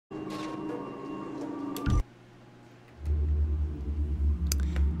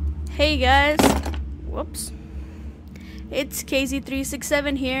Hey guys, whoops, it's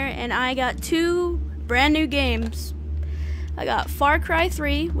KZ367 here, and I got two brand new games. I got Far Cry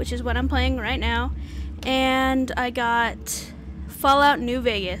 3, which is what I'm playing right now, and I got Fallout New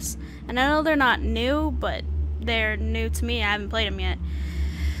Vegas. And I know they're not new, but they're new to me. I haven't played them yet.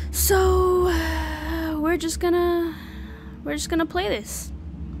 So we're just gonna play this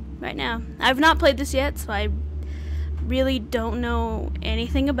right now. I've not played this yet, so I really don't know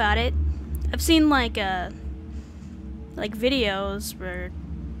anything about it. I've seen like videos where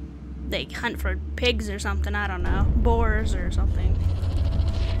they hunt for pigs or something, I don't know, boars or something.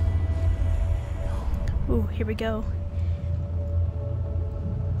 Ooh, here we go.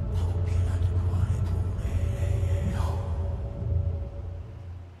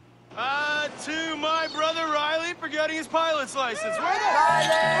 To my brother Riley for getting his pilot's license. Where the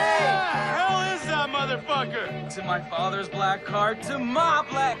hell is that motherfucker? To my father's black card, to my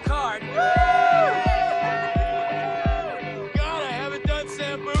black card. God, I haven't done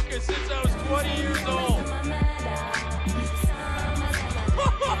Sambuca since I was 20 years old.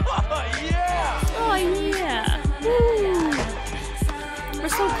 Yeah! Oh yeah! Woo! We're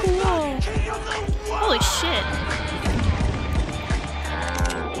so cool! Holy shit!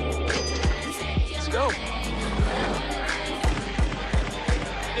 Go.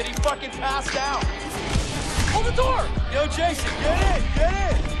 Did he fucking pass out? Hold the door! Yo, Jason, get in! Get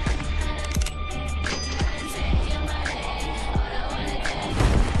in!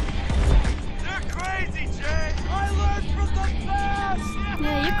 They're crazy, Jay! I learned from the past!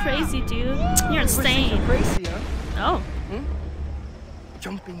 Yeah, you're crazy, dude. You're insane. You're crazy, huh? Oh.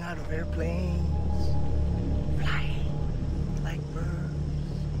 Jumping out of airplanes, flying like birds.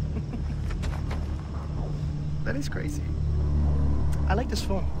 That is crazy. I like this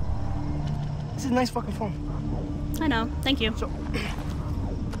phone. This is a nice fucking phone. I know. Thank you. So,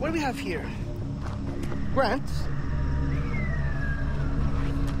 what do we have here? Grant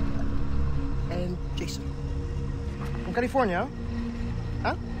and Jason from California,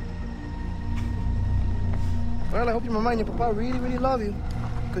 huh? Well, I hope your mama and your papa really, really love you,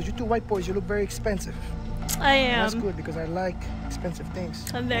 because you two white boys, you look very expensive. I And am. that's good, because I like expensive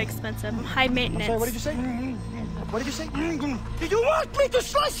things. I'm very expensive. I'm high maintenance. I'm sorry, what did you say? What did you say? Did you want me to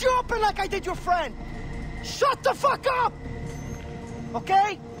slice you open like I did your friend? Shut the fuck up!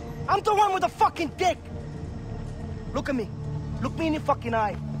 Okay? I'm the one with the fucking dick. Look at me. Look me in the fucking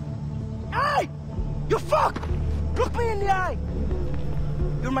eye. Hey! You fuck! Look me in the eye.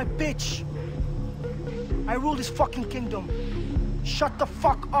 You're my bitch. I rule this fucking kingdom. Shut the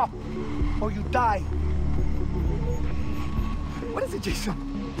fuck up, or you die. What is it, Jason?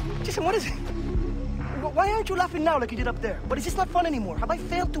 Jason, what is it? Why aren't you laughing now like you did up there? But is this not fun anymore? Have I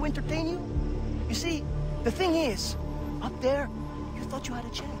failed to entertain you? You see, the thing is, up there, you thought you had a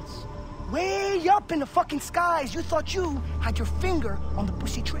chance. Way up in the fucking skies, you thought you had your finger on the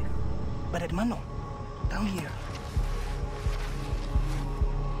pussy trigger. But hermano, down here.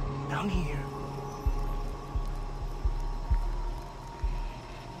 Down here.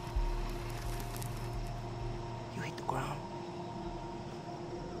 You hit the ground.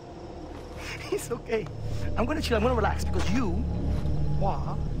 It's okay. I'm gonna chill, I'm gonna relax, because you,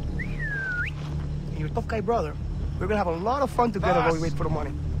 Hua, and your tough guy brother, we're gonna have a lot of fun together while we wait for the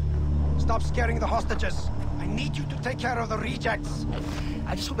money. Stop scaring the hostages. I need you to take care of the rejects.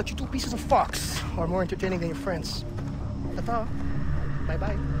 I just hope that you two pieces of fucks are more entertaining than your friends. Ta-ta.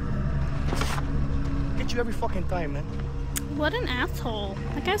 Bye-bye. Get you every fucking time, man. What an asshole.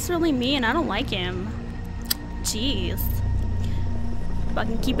 That guy's really mean. I don't like him. Jeez.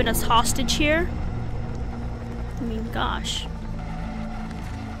 Fucking keeping us hostage here? I mean, gosh.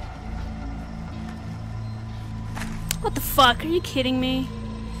 What the fuck? Are you kidding me?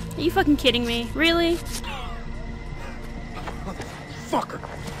 Are you fucking kidding me? Really? Fucker.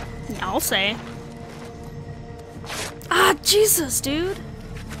 Yeah, I'll say. Ah, Jesus, dude.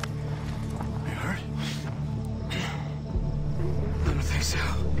 You hurt? I don't think so. We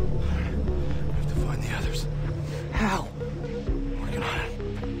have to find the others. How? Working on it.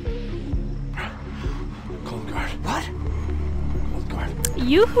 Cold guard. What? Cold guard.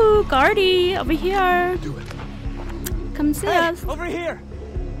 Yoo-hoo, Guardy, over here. Do it. Come see us. Over here.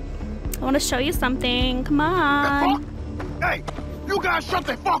 I want to show you something. Come on. Hey, you guys shut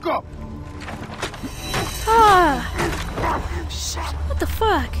the fuck up! Ah. What the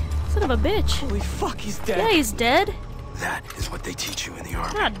fuck? Son of a bitch. Holy fuck, he's dead. Yeah, he's dead. That is what they teach you in the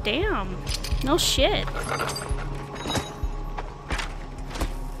army. God damn. No shit.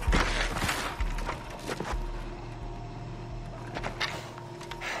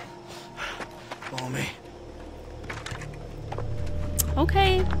 Follow me.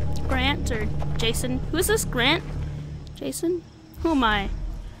 Okay. Grant or Jason. Who is this? Grant? Jason? Who am I?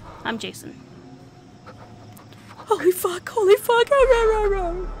 I'm Jason. Holy fuck, holy fuck.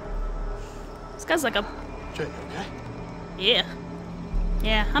 This guy's like a... Jay, okay? Yeah.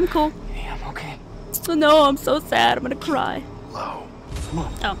 Yeah, I'm cool. Yeah, I'm okay. Oh no, I'm so sad. I'm gonna cry. Low. Come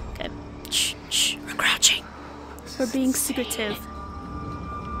on. Oh, okay. Shh, shh. We're crouching. We're being secretive.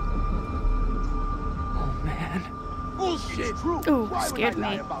 Oh, man. Bullshit! Ooh, scared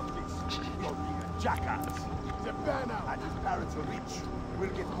me. Jackass. Savannah and his parents are rich. We'll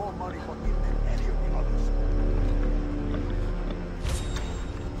get more money for him than any of the others.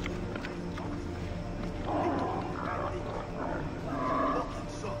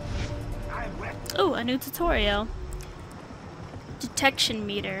 Oh, a new tutorial. Detection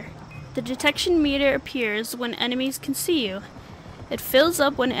meter. The detection meter appears when enemies can see you. It fills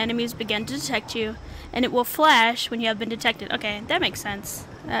up when enemies begin to detect you, and it will flash when you have been detected. Okay, that makes sense.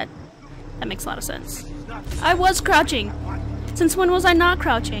 That makes a lot of sense. I was crouching. Since when was I not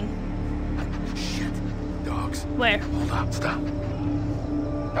crouching? Shit. Dogs. Where? Hold up. Stop.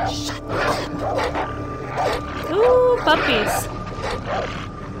 Ooh, puppies.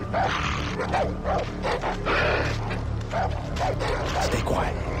 Stay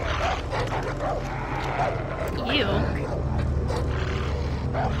quiet. You.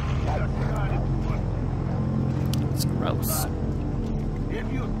 It's gross.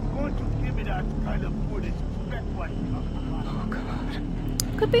 If you're going to give me that kind of footage, expect what? Oh,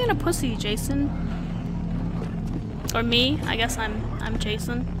 God. Could be in a pussy, Jason. Or me. I guess I'm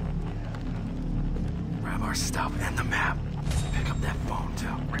Jason. Grab our stuff and the map. Pick up that phone, too.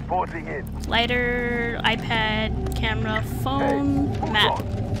 Reporting in. Lighter, iPad, camera, phone, map.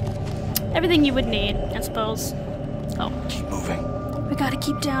 Everything you would need, I suppose. Oh. Keep moving. We gotta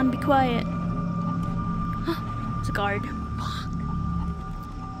keep down and be quiet. It's a guard.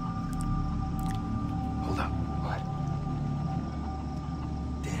 Hold up. What?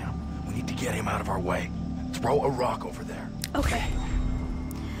 Damn. We need to get him out of our way. Throw a rock over there. Okay.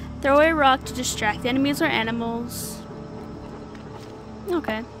 Throw a rock to distract enemies or animals.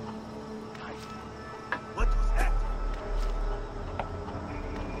 Okay. What was that?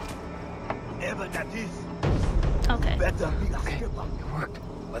 Whoever that is, Okay. better be a stripper. It worked.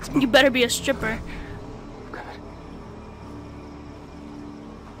 Let's move. You better be a stripper. Good.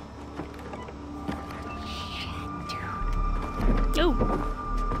 Ooh.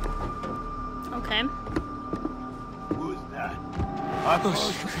 Okay. Who's that?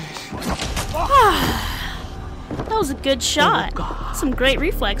 That was a good shot. Some great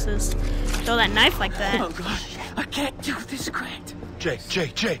reflexes. Throw that knife like that. Oh, God. I can't do this, Grant. Jay,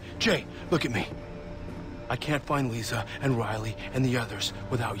 look at me. I can't find Lisa and Riley and the others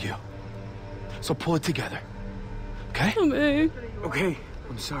without you. So pull it together. Okay? Okay. Okay.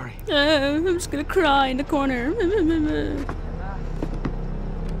 I'm sorry. I'm just gonna cry in the corner.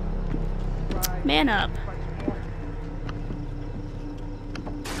 Man up.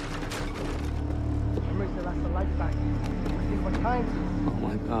 Oh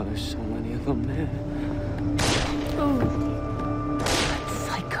my God, there's so many of them, man. Ooh.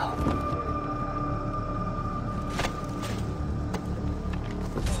 Psycho.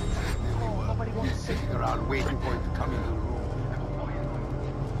 Nobody wants sitting around waiting for him to come into the room.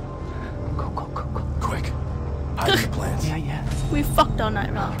 Go. Quick. Hiding plans. Yeah. We fucked all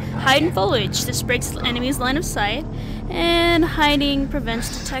night long. Hide in foliage. This breaks the enemy's line of sight. And hiding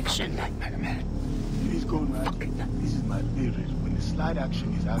prevents detection. He's going right. This is my favorite. When the slide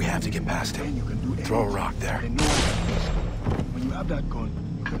action is out, We have to get past then him. you can do Throw a anything. rock there. And no one can miss you. When you have that gun,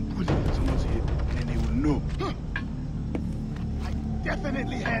 you can put it in someone's head, and then they will know. I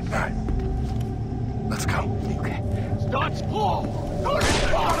definitely had that. Let's go. Okay. Start small. Don't let it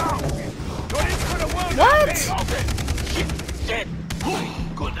fall out. Don't let the world What? open. Shit.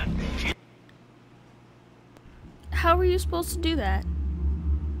 Oh, goodness. Shit. How were you supposed to do that?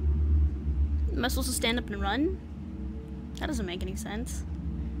 Am I supposed to stand up and run? That doesn't make any sense.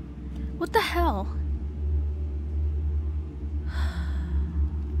 What the hell?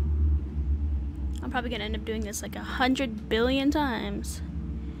 I'm probably gonna end up doing this like 100 billion times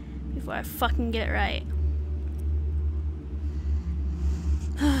before I fucking get it right.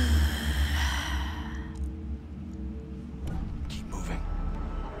 Keep moving.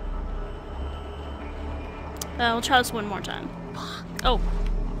 We'll try this one more time. Oh.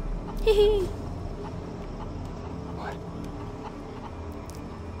 Hee. What?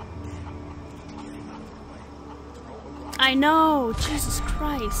 I know. Jesus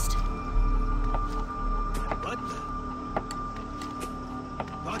Christ. What the?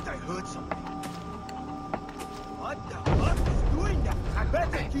 Thought I heard something. What the fuck is doing that?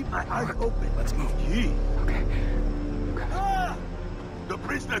 better keep my eyes open. Let's move. Yeah. Okay. Ah! The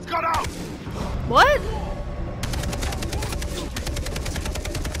prisoners got out! What?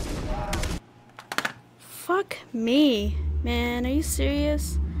 Fuck me. Man, are you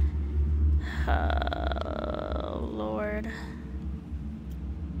serious? Oh, Lord.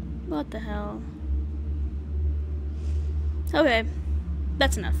 What the hell? Okay.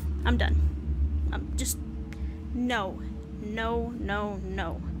 That's enough. I'm done. I'm just... No. No, no,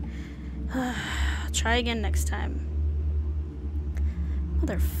 no. I'll try again next time.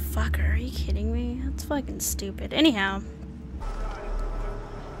 Motherfucker, are you kidding me? That's fucking stupid. Anyhow.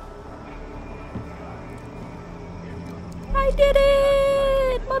 I did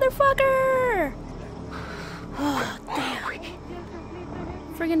it! Motherfucker! Oh, damn.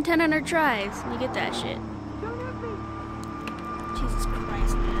 Friggin' 10 tries. And you get that shit. Jesus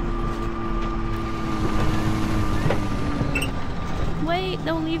Christ, man. Wait,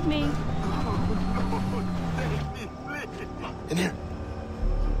 don't leave me. In here.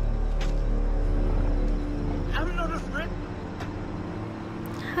 I'm not afraid.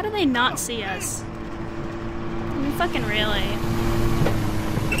 How do they not see us? I mean, fucking really.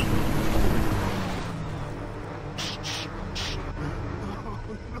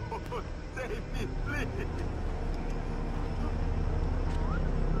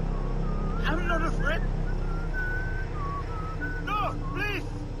 I'm not afraid. No, please.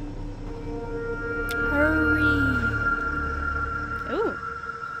 Hurry. Ooh.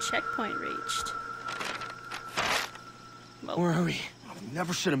 Checkpoint reached. Where are we? I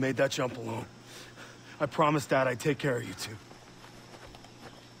never should have made that jump alone. I promised Dad I'd take care of you two.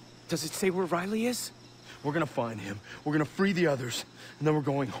 Does it say where Riley is? We're gonna find him. We're gonna free the others, and then we're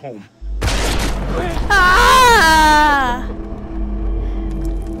going home. Ah!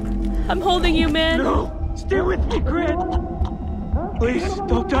 I'm holding you, man. No! Stay with me, Grant! Please,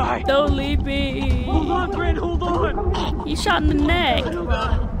 don't die! Don't leave me. Hold on, Grant, hold on! He's shot in the neck. No, no,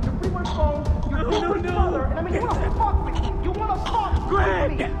 no! And I mean, you wanna fuck with me? You wanna fuck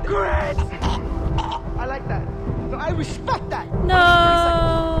with me? Grant! Grant! I like that. No, I respect that.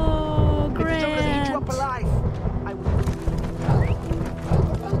 No, If the Joker doesn't eat you up Grant. alive, I will.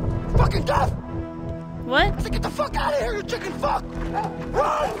 Fucking death! What? I said, get the fuck out of here, you chicken fuck!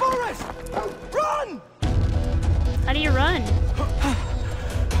 Run, Forrest! Run! How do you run?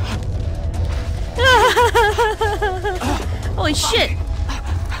 Holy shit!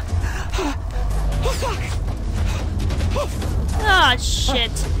 Oh fuck! Ah,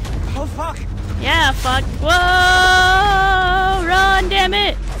 shit. Oh fuck! Yeah, fuck. Whoa! Run, damn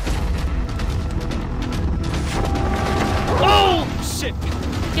it! Oh, shit!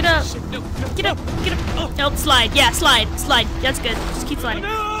 Get up! No, no, Get up! Get up! Nope, slide. Yeah, slide. Slide. That's good. Just keep sliding.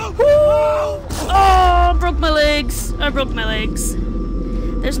 no! Oh, broke my legs. I broke my legs.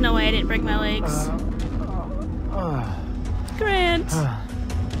 There's no way I didn't break my legs. Grant.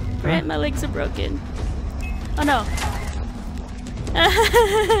 Grant, my legs are broken. Oh no.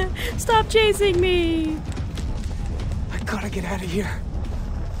 Stop chasing me. I gotta get out of here.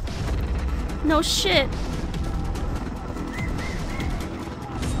 No shit.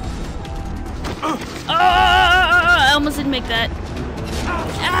 Oh, I almost didn't make that.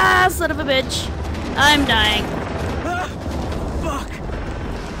 Ah, son of a bitch. I'm dying. Fuck!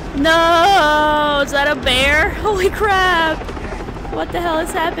 No, is that a bear? Holy crap. What the hell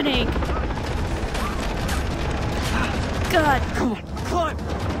is happening? God. Come on, climb!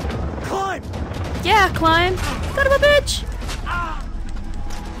 Climb! Yeah, climb. Son of a bitch.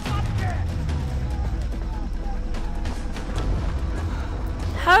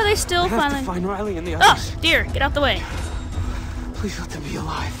 How are they still I have to finally? find Riley and the Oh, others. dear, get out the way. Please let them be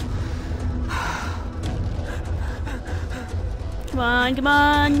alive. Come on, come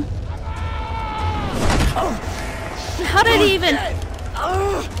on. How did he even?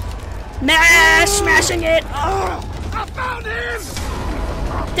 Smashing it. I found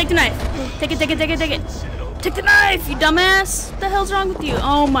him! Take the knife. Take it, take it, take it, take it. Take the knife, you dumbass. What the hell's wrong with you?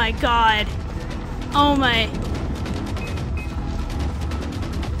 Oh my god. Oh my.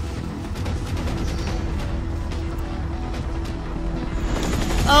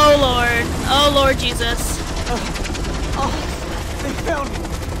 Oh Lord. Oh Lord Jesus. They found me!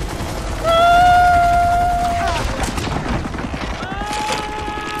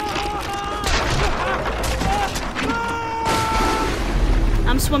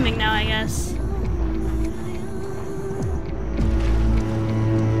 I'm swimming now, I guess.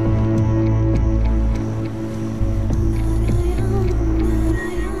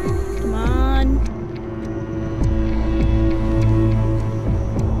 Come on.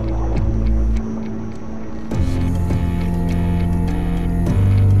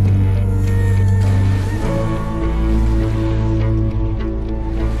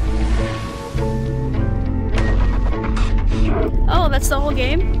 that's the whole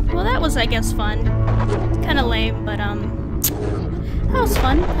game? Well, that was, I guess, fun. Kind of lame, but, that was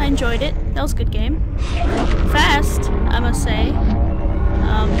fun. I enjoyed it. That was a good game. Fast, I must say.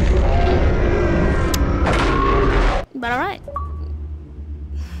 But alright.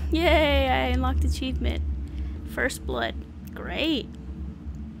 Yay, I unlocked achievement. First blood. Great.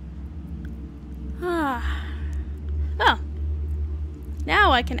 Ah. Oh.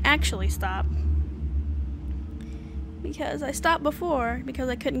 Now I can actually stop. Because I stopped before because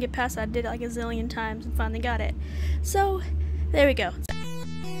I couldn't get past it. I did it like a zillion times and finally got it. So, there we go.